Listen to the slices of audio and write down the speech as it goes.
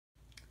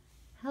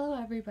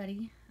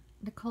everybody,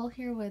 Nicole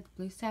here with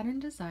Blue Saturn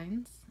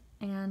Designs,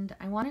 and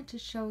I wanted to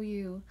show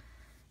you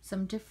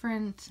some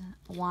different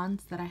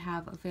wands that I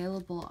have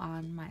available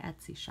on my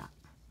Etsy shop.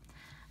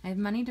 I have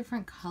many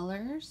different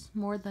colors,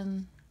 more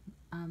than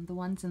the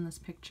ones in this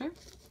picture,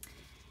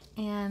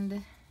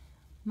 and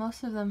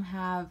most of them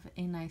have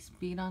a nice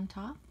bead on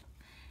top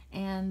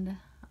and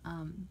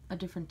a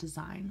different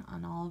design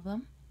on all of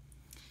them.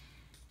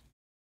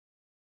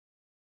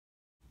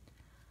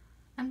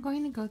 I'm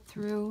going to go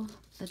through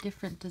the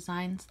different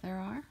designs there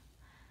are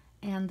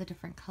and the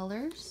different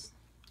colors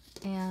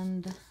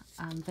and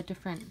the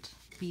different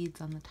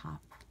beads on the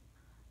top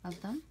of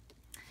them.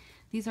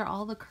 These are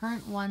all the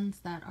current ones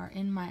that are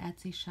in my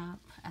Etsy shop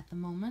at the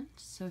moment,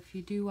 so if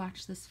you do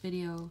watch this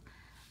video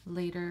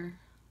later,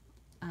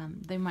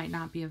 they might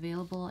not be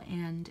available,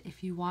 and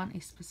if you want a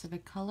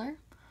specific color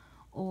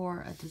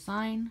or a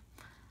design,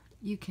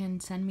 you can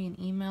send me an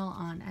email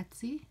on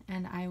Etsy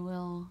and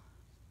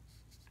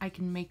I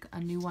can make a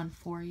new one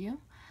for you.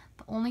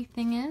 The only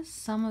thing is,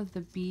 some of the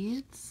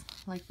beads,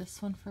 like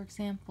this one for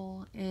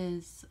example,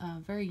 is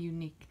very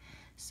unique,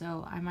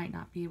 so I might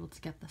not be able to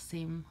get the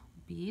same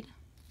bead.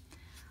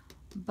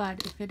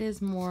 But if it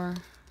is more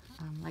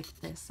like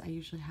this, I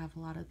usually have a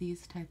lot of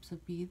these types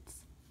of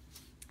beads.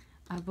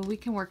 But we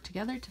can work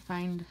together to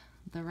find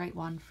the right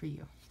one for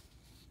you.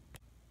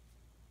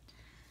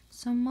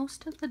 So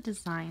most of the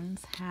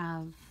designs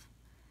have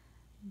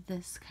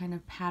this kind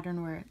of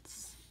pattern where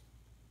it's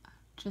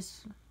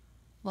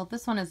well,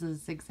 this one is a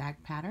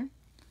zigzag pattern.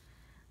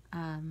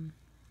 I'm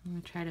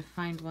going to try to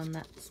find one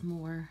that's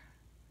more,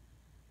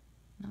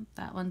 nope,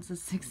 that one's a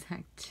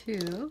zigzag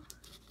too.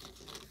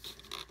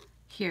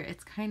 Here,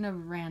 it's kind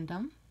of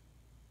random,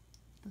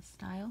 the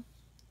style.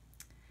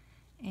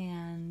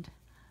 And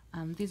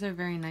these are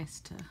very nice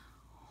to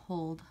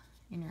hold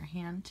in your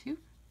hand too,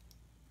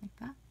 like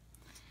that.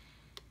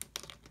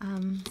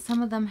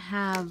 Some of them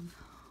have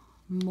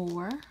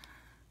more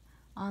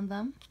on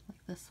them,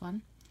 like this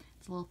one.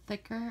 It's a little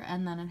thicker,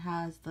 and then it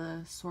has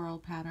the swirl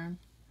pattern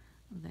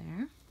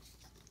there.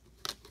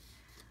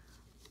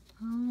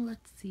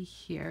 Let's see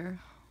here.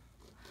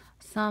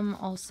 Some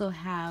also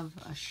have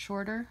a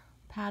shorter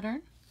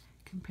pattern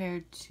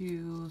compared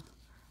to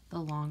the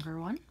longer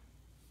one.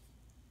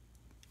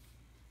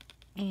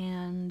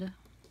 And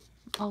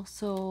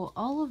also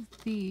all of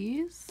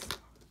these,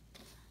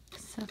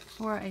 except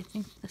for I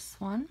think this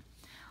one,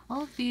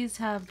 all of these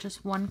have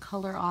just one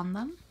color on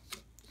them.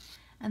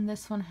 And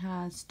this one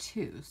has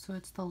two, so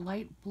it's the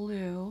light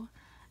blue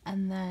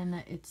and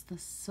then it's the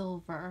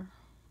silver,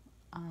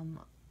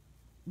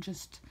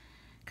 just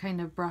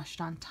kind of brushed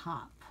on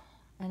top,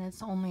 and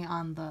it's only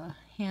on the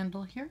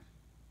handle here,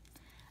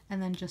 and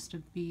then just a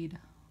bead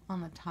on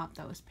the top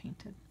that was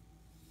painted.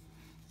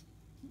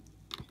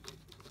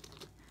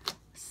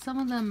 Some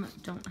of them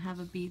don't have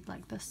a bead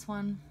like this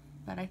one,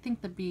 but I think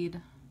the bead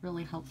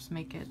really helps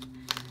make it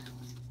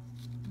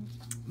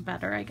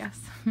better, I guess.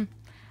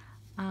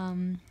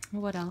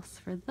 What else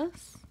for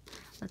this?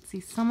 Let's see,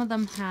 some of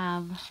them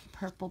have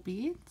purple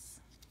beads,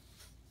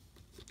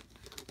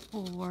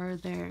 or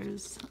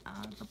there's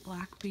the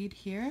black bead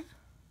here.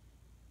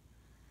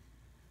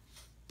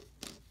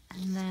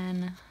 And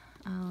then,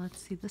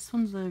 let's see, this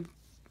one's a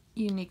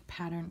unique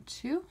pattern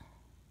too.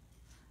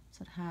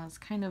 So it has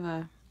kind of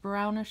a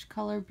brownish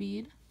color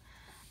bead,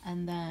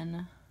 and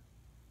then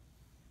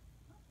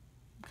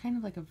kind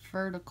of like a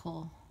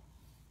vertical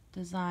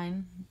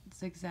design,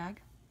 zigzag.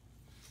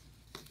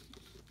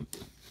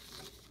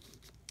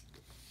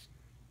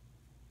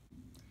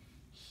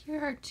 Here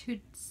are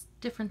two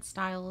different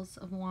styles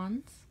of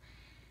wands.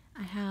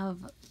 I have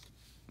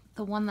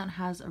the one that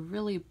has a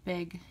really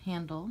big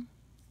handle,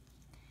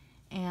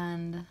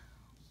 and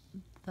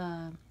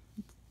the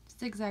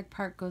zigzag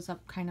part goes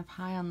up kind of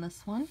high on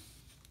this one,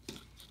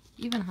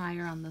 even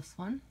higher on this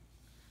one,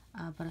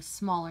 but a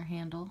smaller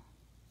handle.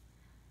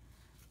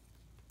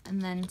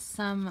 And then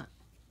some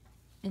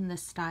in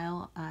this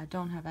style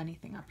don't have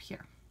anything up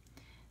here,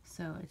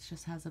 so it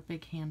just has a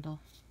big handle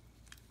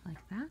like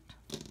that.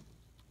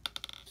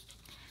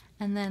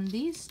 And then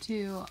these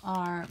two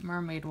are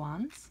mermaid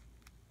wands,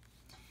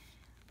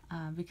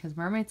 because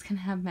mermaids can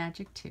have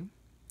magic too.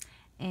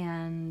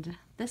 And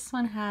this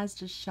one has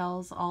just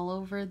shells all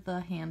over the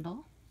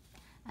handle,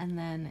 and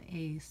then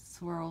a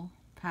swirl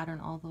pattern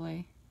all the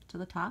way to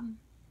the top.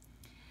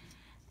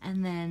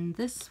 And then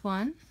this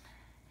one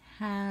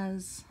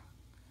has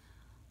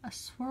a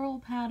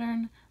swirl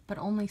pattern, but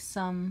only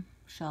some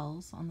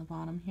shells on the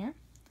bottom here.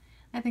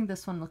 I think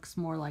this one looks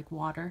more like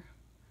water,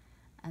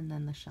 and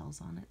then the shells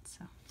on it.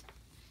 So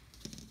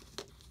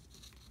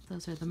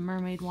those are the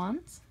mermaid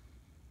wands.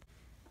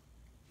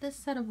 This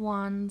set of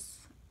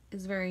wands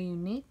is very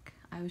unique.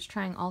 I was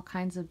trying all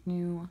kinds of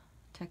new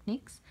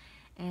techniques,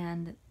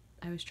 and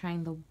I was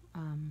trying the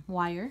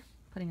wire,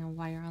 putting a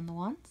wire on the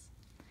wands.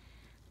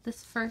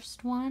 This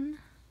first one,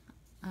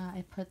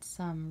 I put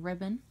some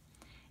ribbon,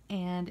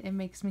 and it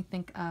makes me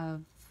think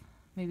of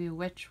maybe a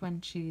witch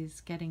when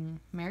she's getting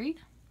married.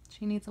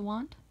 She needs a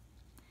wand.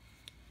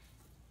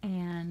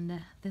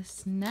 And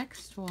this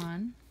next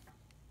one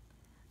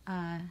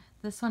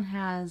This one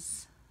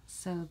has,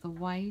 so the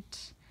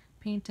white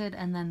painted,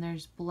 and then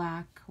there's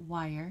black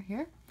wire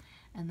here,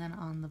 and then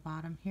on the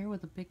bottom here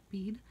with a big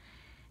bead.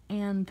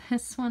 And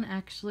this one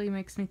actually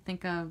makes me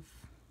think of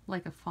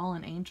like a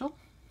fallen angel.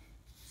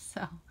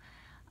 So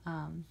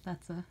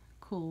that's a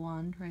cool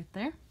wand right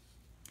there.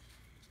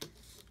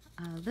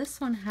 This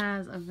one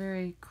has a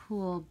very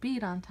cool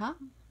bead on top.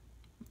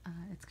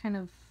 It's kind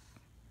of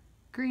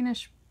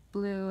greenish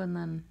blue and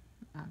then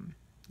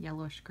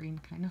yellowish green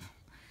kind of.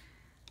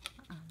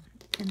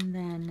 And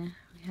then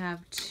we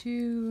have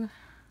two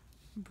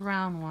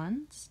brown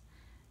ones.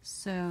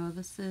 So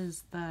this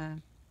is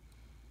the,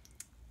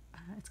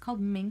 it's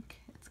called mink.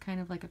 It's kind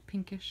of like a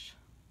pinkish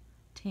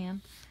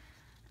tan.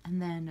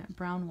 And then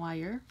brown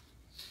wire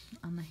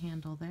on the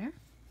handle there.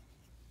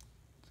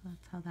 So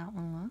that's how that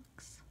one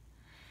looks.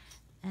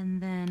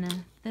 And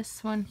then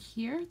this one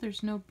here,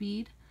 there's no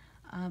bead,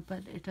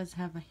 but it does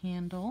have a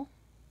handle.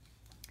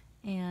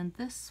 And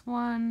this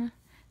one,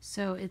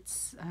 so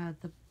it's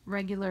the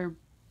regular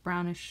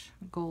brownish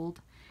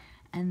gold.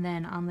 And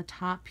then on the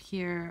top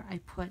here, I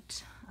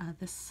put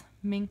this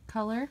mink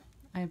color.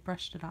 I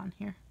brushed it on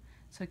here,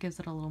 so it gives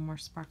it a little more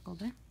sparkle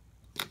there.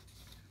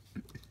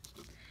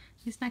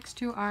 These next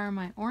two are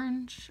my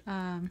orange,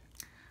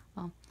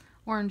 well,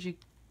 orangey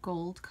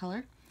gold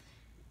color.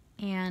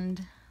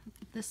 And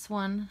this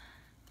one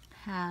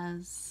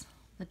has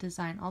the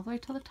design all the way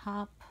to the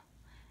top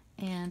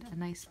and a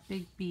nice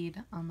big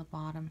bead on the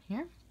bottom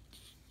here.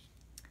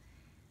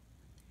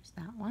 There's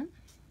that one.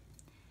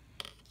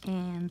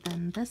 And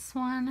then this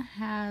one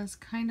has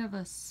kind of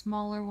a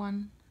smaller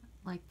one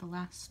like the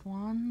last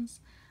ones,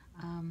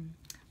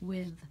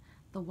 with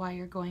the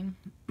wire going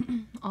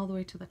all the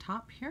way to the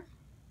top here.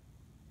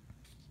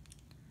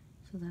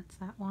 So that's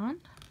that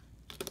wand.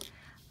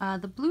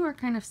 The blue are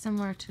kind of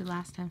similar to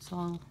last time, so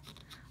I'll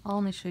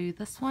only show you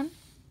this one.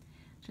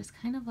 Just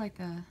kind of like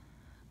a,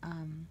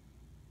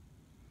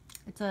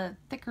 it's a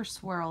thicker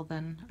swirl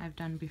than I've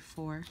done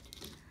before.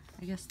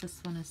 I guess this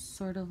one is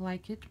sort of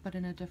like it, but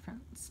in a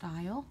different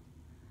style.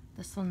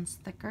 This one's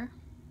thicker.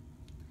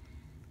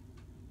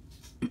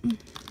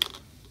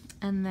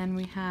 And then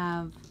we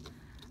have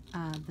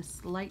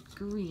this light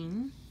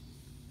green,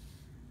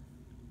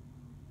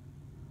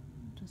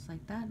 just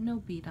like that, no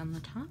bead on the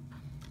top.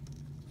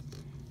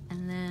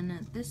 And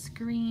then this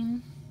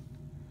green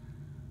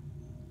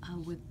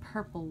with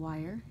purple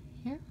wire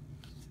here.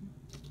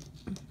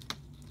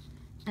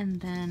 And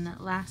then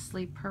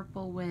lastly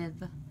purple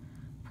with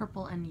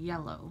purple and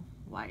yellow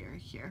wire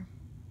here.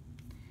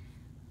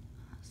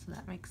 So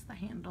that makes the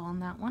handle on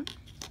that one.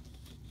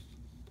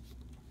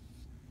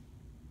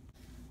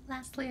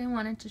 Lastly, I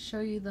wanted to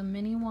show you the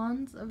mini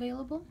wands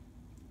available.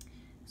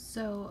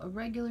 So a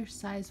regular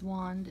size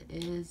wand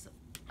is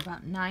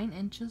about 9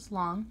 inches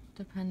long,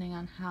 depending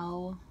on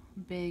how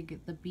big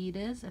the bead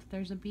is, if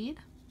there's a bead.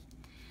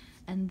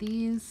 And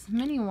these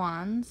mini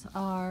wands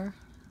are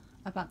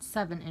about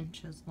 7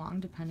 inches long,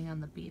 depending on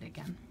the bead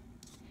again.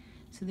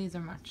 So these are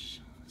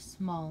much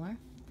smaller, and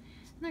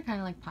they're kind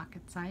of like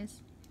pocket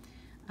size.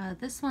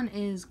 This one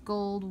is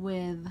gold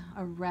with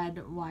a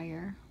red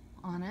wire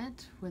on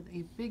it with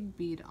a big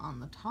bead on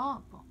the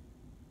top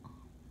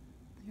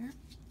there.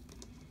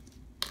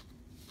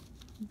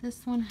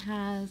 This one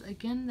has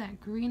again that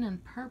green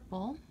and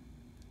purple.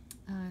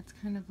 It's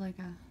kind of like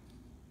a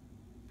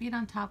bead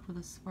on top with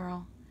a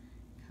swirl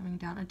coming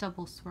down, a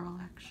double swirl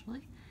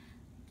actually.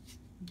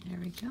 There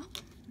we go.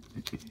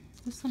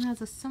 This one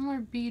has a similar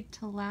bead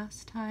to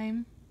last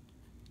time,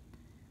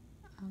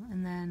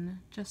 and then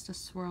just a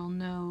swirl,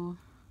 no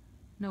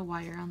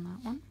wire on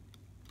that one.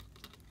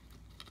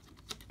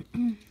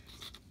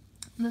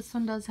 This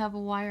one does have a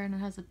wire, and it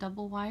has a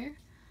double wire.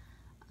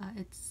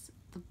 It's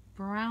the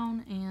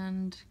brown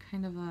and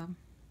kind of a,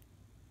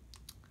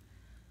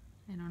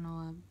 I don't know,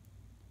 a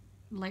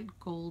light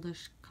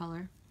goldish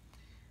color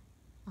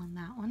on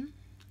that one.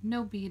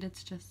 No bead,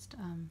 it's just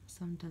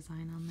some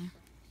design on there.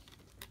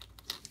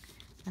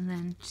 And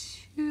then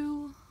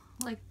two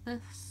like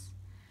this.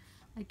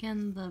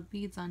 Again, the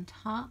beads on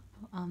top.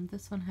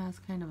 This one has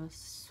kind of a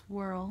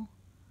swirl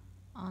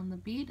on the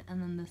bead,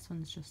 and then this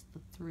one's just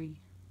the 3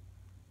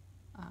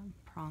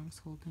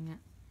 prongs holding it.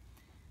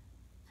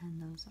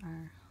 And those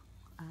are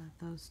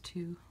those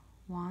 2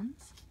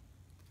 wands.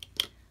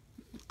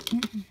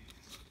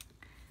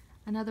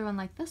 Another one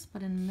like this,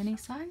 but in mini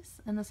size,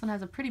 and this one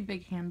has a pretty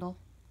big handle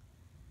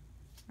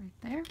right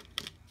there.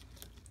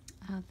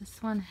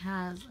 This one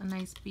has a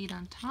nice bead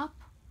on top,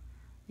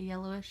 a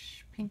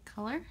yellowish pink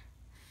color,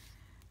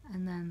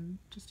 and then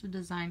just a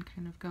design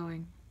kind of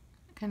going,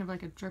 kind of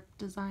like a drip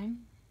design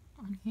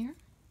on here.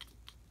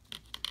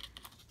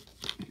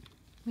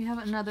 We have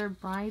another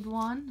bride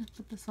wand,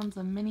 but this one's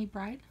a mini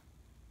bride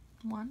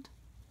wand.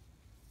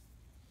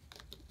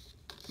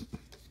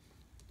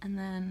 And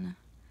then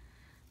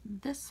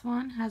this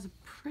one has a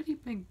pretty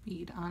big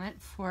bead on it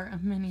for a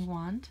mini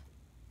wand.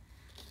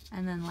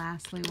 And then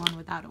lastly, one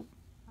without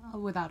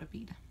a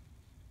bead.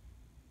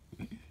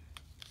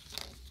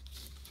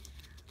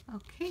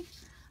 Okay,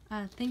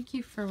 thank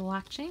you for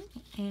watching,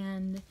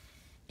 and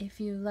If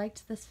you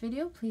liked this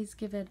video, please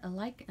give it a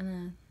like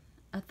and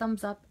a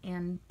thumbs up,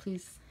 and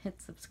please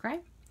hit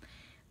subscribe.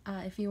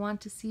 If you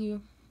want to see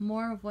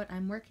more of what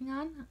I'm working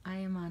on, I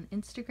am on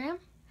Instagram,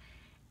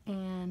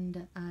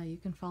 and you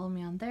can follow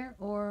me on there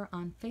or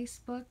on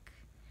Facebook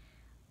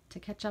to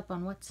catch up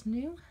on what's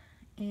new,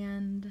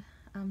 and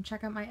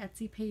check out my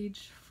Etsy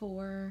page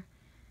for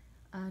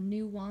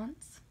new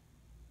wands,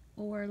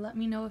 or let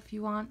me know if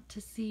you want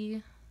to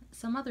see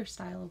some other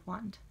style of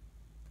wand.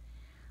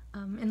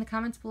 In the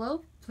comments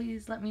below,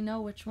 please let me know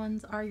which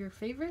ones are your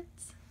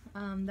favorites.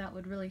 That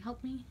would really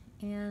help me,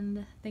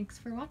 and thanks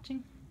for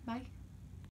watching. Bye.